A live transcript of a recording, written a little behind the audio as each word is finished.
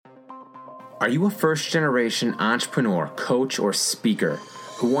Are you a first-generation entrepreneur, coach, or speaker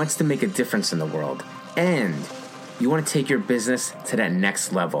who wants to make a difference in the world? And you want to take your business to that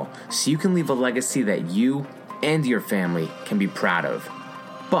next level so you can leave a legacy that you and your family can be proud of.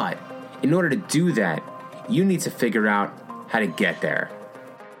 But in order to do that, you need to figure out how to get there.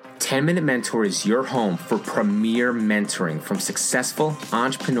 10-Minute Mentor is your home for premier mentoring from successful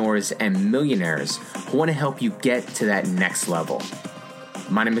entrepreneurs and millionaires who want to help you get to that next level.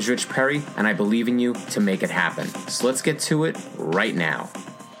 My name is Rich Perry, and I believe in you to make it happen. So let's get to it right now.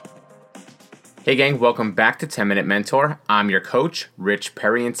 Hey gang, welcome back to 10-Minute Mentor. I'm your coach, Rich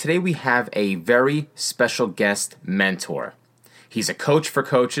Perry, and today we have a very special guest mentor. He's a coach for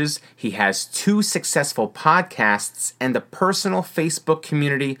coaches. He has 2 successful podcasts and a personal Facebook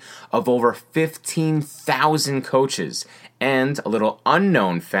community of over 15,000 coaches. And a little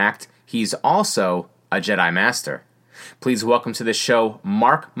unknown fact, he's also a Jedi Master. Please welcome to the show,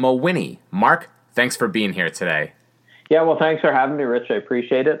 Marc Mawhinney. Marc, thanks for being here today. Yeah, well, thanks for having me, Rich. I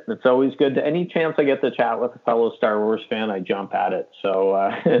appreciate it. It's always good. Any chance I get to chat with a fellow Star Wars fan, I jump at it.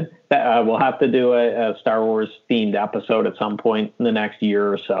 So we'll have to do a Star Wars themed episode at some point in the next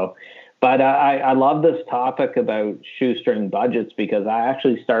year or so. But I love this topic about shoestring budgets because I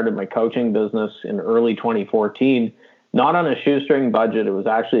actually started my coaching business in early 2014, not on a shoestring budget. It was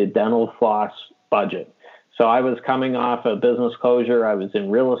actually a dental floss budget. So I was coming off a business closure. I was in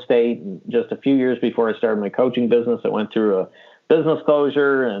real estate. And just a few years before I started my coaching business, I went through a business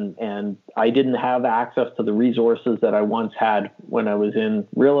closure and I didn't have access to the resources that I once had when I was in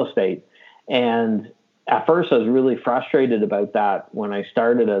real estate. And at first I was really frustrated about that when I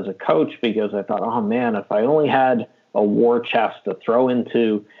started as a coach because I thought, oh man, if I only had a war chest to throw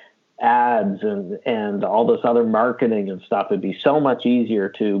into ads and all this other marketing and stuff, it'd be so much easier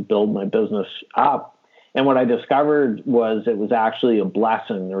to build my business up. And what I discovered was it was actually a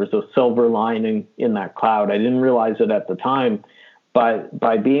blessing. There was a silver lining in that cloud. I didn't realize it at the time, but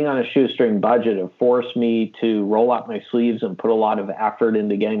by being on a shoestring budget, it forced me to roll up my sleeves and put a lot of effort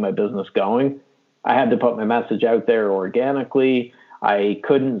into getting my business going. I had to put my message out there organically. I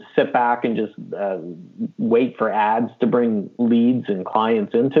couldn't sit back and just wait for ads to bring leads and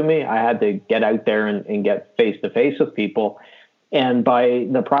clients into me. I had to get out there and get face-to-face with people. And by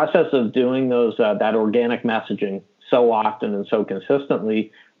the process of doing those, that organic messaging so often and so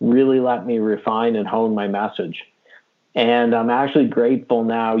consistently really let me refine and hone my message. And I'm actually grateful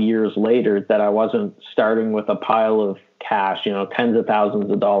now, years later, that I wasn't starting with a pile of cash, tens of thousands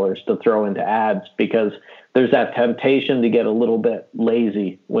of dollars to throw into ads, because there's that temptation to get a little bit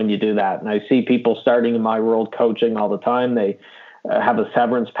lazy when you do that. And I see people starting in my world coaching all the time. They have a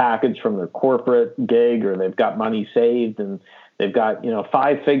severance package from their corporate gig, or they've got money saved and they've got,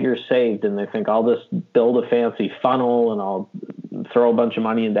 5 figures saved, and they think I'll just build a fancy funnel and I'll throw a bunch of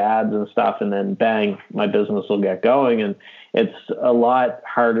money into ads and stuff, and then bang, my business will get going. And it's a lot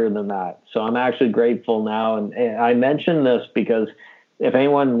harder than that. So I'm actually grateful now. And I mention this because if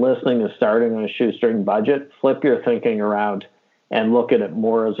anyone listening is starting on a shoestring budget, flip your thinking around and look at it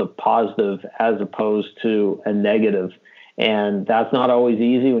more as a positive as opposed to a negative. And that's not always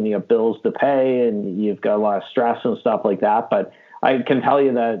easy when you have bills to pay and you've got a lot of stress and stuff like that. But I can tell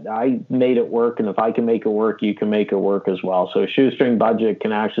you that I made it work. And if I can make it work, you can make it work as well. So a shoestring budget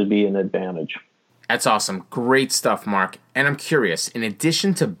can actually be an advantage. That's awesome. Great stuff, Marc. And I'm curious, in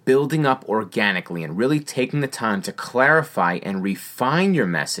addition to building up organically and really taking the time to clarify and refine your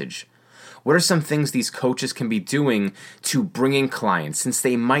message, what are some things these coaches can be doing to bring in clients, since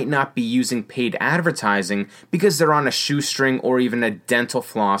they might not be using paid advertising because they're on a shoestring or even a dental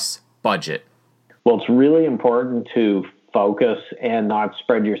floss budget? Well, it's really important to focus and not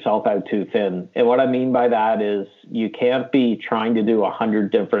spread yourself out too thin. And what I mean by that is you can't be trying to do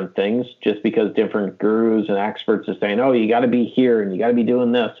 100 different things just because different gurus and experts are saying, oh, you got to be here and you got to be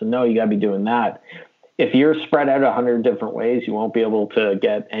doing this, and no, you got to be doing that. If you're spread out 100 different ways, you won't be able to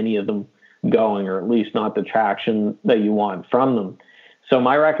get any of them going, or at least not the traction that you want from them. So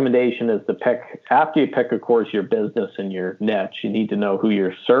my recommendation is to pick, after you pick, of course, your business and your niche, you need to know who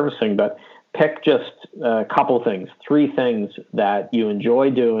you're servicing, but pick just a couple things, 3 things that you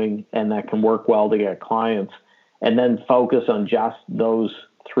enjoy doing and that can work well to get clients, and then focus on just those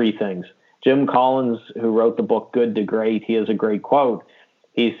 3 things. Jim Collins, who wrote the book Good to Great, he has a great quote.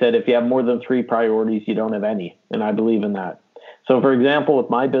 He said, if you have more than 3 priorities, you don't have any. And I believe in that. So, for example, with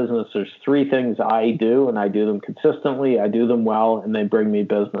my business, there's 3 things I do, and I do them consistently. I do them well, and they bring me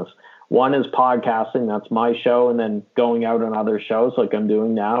business. One is podcasting. That's my show, and then going out on other shows like I'm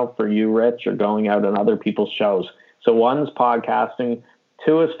doing now for you, Rich, or going out on other people's shows. So one's podcasting.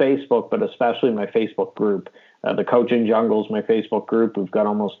 2 is Facebook, but especially my Facebook group. The Coaching Jungle is my Facebook group. We've got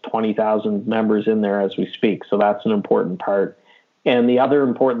almost 20,000 members in there as we speak. So that's an important part. And the other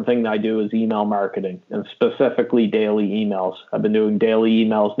important thing that I do is email marketing, and specifically daily emails. I've been doing daily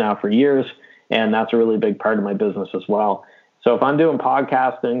emails now for years, and that's a really big part of my business as well. So if I'm doing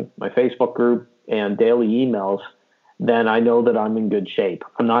podcasting, my Facebook group, and daily emails, then I know that I'm in good shape.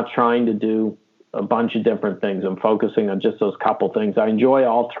 I'm not trying to do a bunch of different things. I'm focusing on just those couple things. I enjoy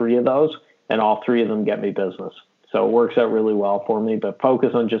all three of those, and all three of them get me business. So it works out really well for me, but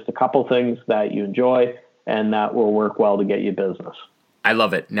focus on just a couple things that you enjoy, and that will work well to get you business. I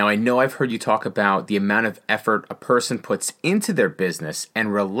love it. Now, I know I've heard you talk about the amount of effort a person puts into their business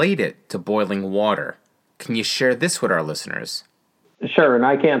and relate it to boiling water. Can you share this with our listeners? Sure, and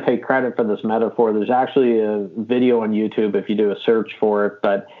I can't take credit for this metaphor. There's actually a video on YouTube if you do a search for it,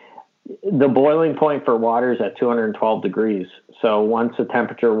 but the boiling point for water is at 212 degrees. So once the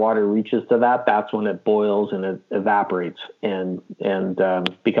temperature of water reaches to that, that's when it boils and it evaporates and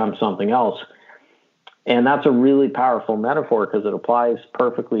becomes something else. And that's a really powerful metaphor because it applies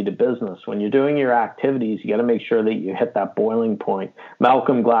perfectly to business. When you're doing your activities, you got to make sure that you hit that boiling point.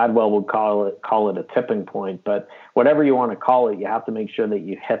 Malcolm Gladwell would call it a tipping point, but whatever you want to call it, you have to make sure that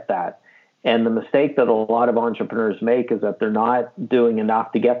you hit that. And the mistake that a lot of entrepreneurs make is that they're not doing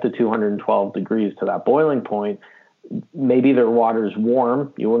enough to get to 212 degrees to that boiling point. Maybe their water's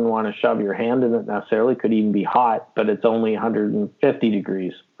warm. You wouldn't want to shove your hand in it necessarily. It could even be hot, but it's only 150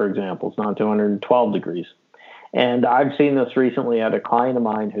 degrees, for example. It's not 212 degrees. And I've seen this recently at a client of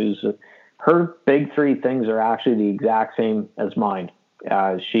mine her big three things are actually the exact same as mine.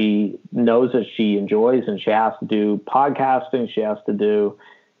 She knows that she enjoys, and she has to do podcasting. She has to do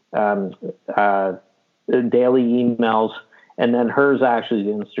daily emails, and then hers actually is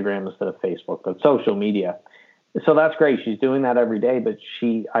Instagram instead of Facebook, but social media. So that's great. She's doing that every day, but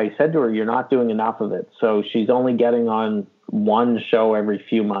I said to her, you're not doing enough of it. So she's only getting on one show every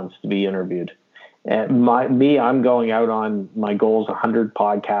few months to be interviewed. And I'm going out on my goals, 100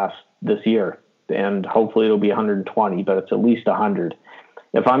 podcasts this year, and hopefully it'll be 120, but it's at least 100.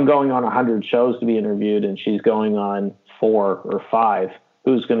 If I'm going on 100 shows to be interviewed and she's going on 4 or 5,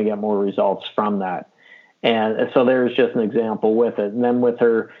 who's going to get more results from that? And so there's just an example with it. And then with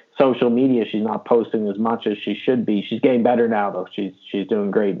her social media, she's not posting as much as she should be. She's getting better now, though. She's doing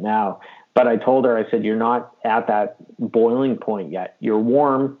great now. But I told her, I said, you're not at that boiling point yet. You're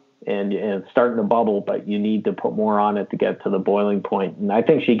warm and it's starting to bubble, but you need to put more on it to get to the boiling point. And I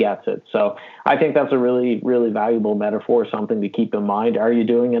think she gets it. So I think that's a really, really valuable metaphor, something to keep in mind. Are you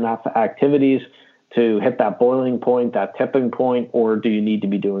doing enough activities to hit that boiling point, that tipping point, or do you need to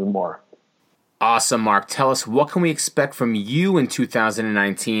be doing more? Awesome, Marc. Tell us, what can we expect from you in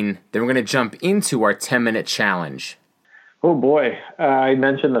 2019? Then we're going to jump into our 10-minute challenge. Oh, boy. I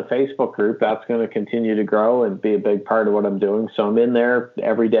mentioned the Facebook group. That's going to continue to grow and be a big part of what I'm doing. So I'm in there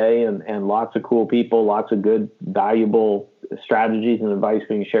every day and lots of cool people, lots of good, valuable strategies and advice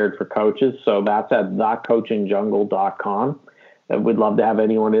being shared for coaches. So that's at thecoachingjungle.com. We'd love to have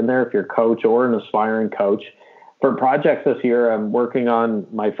anyone in there if you're a coach or an aspiring coach. For projects this year, I'm working on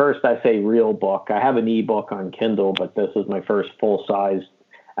my first essay reel book. I have an ebook on Kindle, but this is my first full-size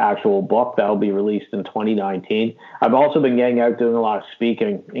actual book that'll be released in 2019. I've also been getting out doing a lot of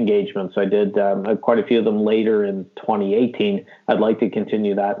speaking engagements. I did quite a few of them later in 2018. I'd like to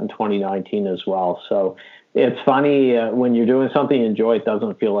continue that in 2019 as well. So it's funny when you're doing something you enjoy, it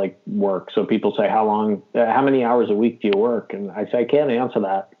doesn't feel like work. So people say, how many hours a week do you work? And I say, I can't answer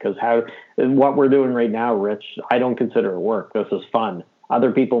that because what we're doing right now, Rich, I don't consider it work. This is fun.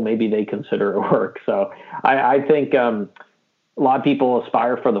 Other people, maybe they consider it work. So I think a lot of people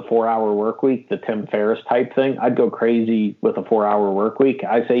aspire for the 4-hour work week, the Tim Ferriss type thing. I'd go crazy with a 4-hour work week.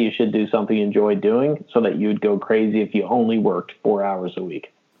 I say you should do something you enjoy doing so that you'd go crazy if you only worked 4 hours a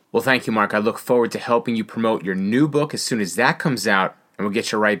week. Well, thank you, Marc. I look forward to helping you promote your new book as soon as that comes out, and we'll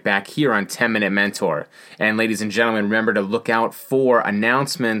get you right back here on 10-Minute Mentor. And ladies and gentlemen, remember to look out for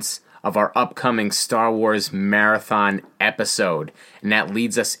announcements of our upcoming Star Wars Marathon episode. And that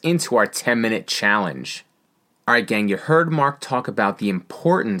leads us into our 10-minute challenge. All right, gang, you heard Marc talk about the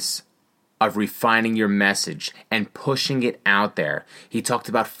importance of refining your message and pushing it out there. He talked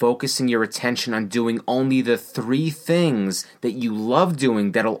about focusing your attention on doing only the 3 things that you love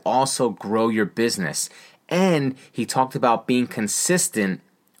doing that'll also grow your business. And he talked about being consistent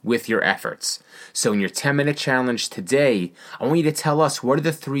with your efforts. So in your 10-minute challenge today, I want you to tell us what are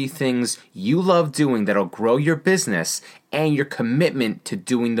the 3 things you love doing that'll grow your business and your commitment to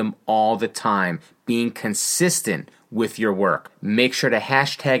doing them all the time, being consistent with your work. Make sure to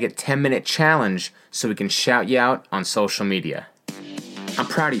hashtag it 10-minute challenge so we can shout you out on social media. I'm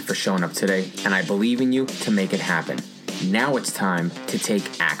proud of you for showing up today, and I believe in you to make it happen. Now it's time to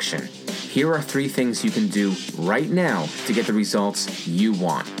take action. Here are 3 things you can do right now to get the results you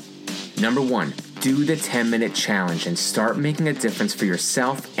want. Number 1, do the 10-minute challenge and start making a difference for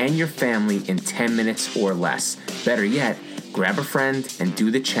yourself and your family in 10 minutes or less. Better yet, grab a friend and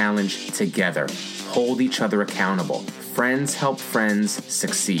do the challenge together. Hold each other accountable. Friends help friends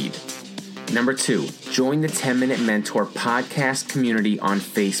succeed. Number 2, join the 10-Minute Mentor podcast community on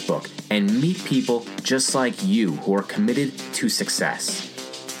Facebook and meet people just like you who are committed to success.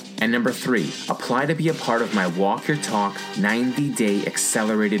 And number 3, apply to be a part of my Walk Your Talk 90-day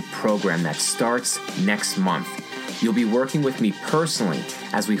accelerated program that starts next month. You'll be working with me personally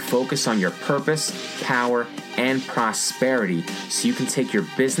as we focus on your purpose, power, and prosperity so you can take your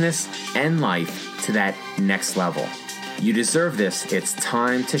business and life to that next level. You deserve this. It's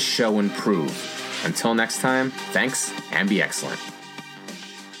time to show and prove. Until next time, thanks and be excellent.